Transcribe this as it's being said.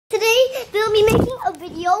today we'll be making a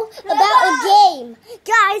video about a game.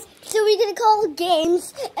 Guys, so we're gonna call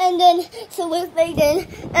games, and then, so we're playing,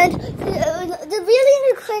 and the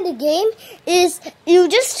really kind of game is you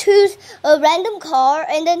just choose a random card,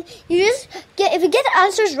 and then you just get, if you get the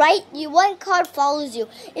answers right, one card follows you.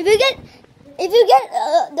 If you get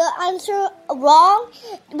the answer wrong,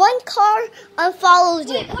 one card unfollows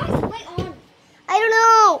you. Wait, why is the light on? I don't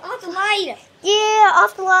know. Off the light. Yeah,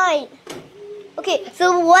 off the light. Okay,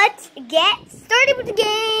 so let's get started with the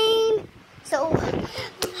game. So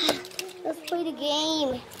let's play the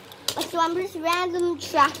game. So I'm just random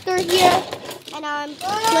tractor here, and I'm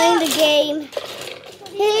playing the game.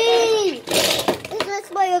 Hey, let's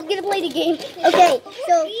play. I'm gonna play the game. Okay,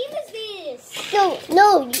 so. What game is this? So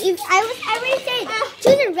no, I already said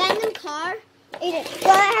choose a random car. So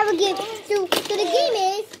I have a game. So the game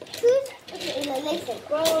is choose. Okay, listen.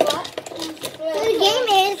 So the game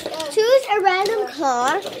is choose a random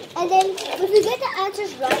car, and then if you get the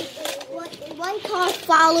answers right, one car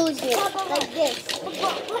follows you like this. What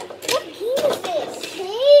game is this?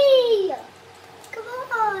 Hey, come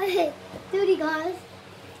on, duty guys.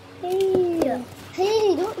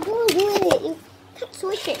 Hey, don't do it. You can't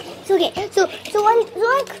switch it. So okay, so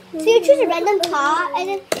you choose a random car, and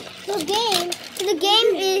then the game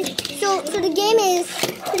is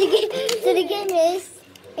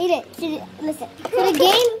Aiden. Listen. So the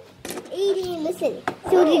game, listen.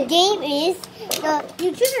 So the game is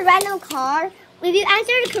you choose a random car. If you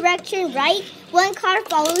answer the correction right, one car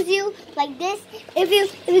follows you like this. If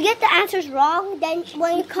you get the answers wrong, then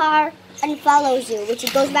one car unfollows you,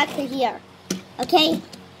 which goes back to here. Okay?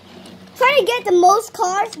 Try to get the most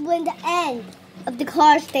cars when the end of the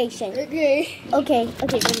car station. Okay. Okay,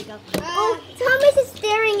 there we go. Oh, Thomas is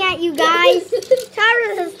staring at you guys.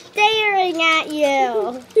 Thomas is staring at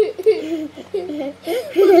you.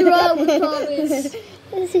 What's wrong with Thomas?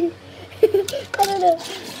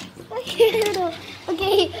 I don't know.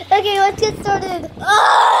 Okay, let's get started.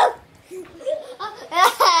 Oh!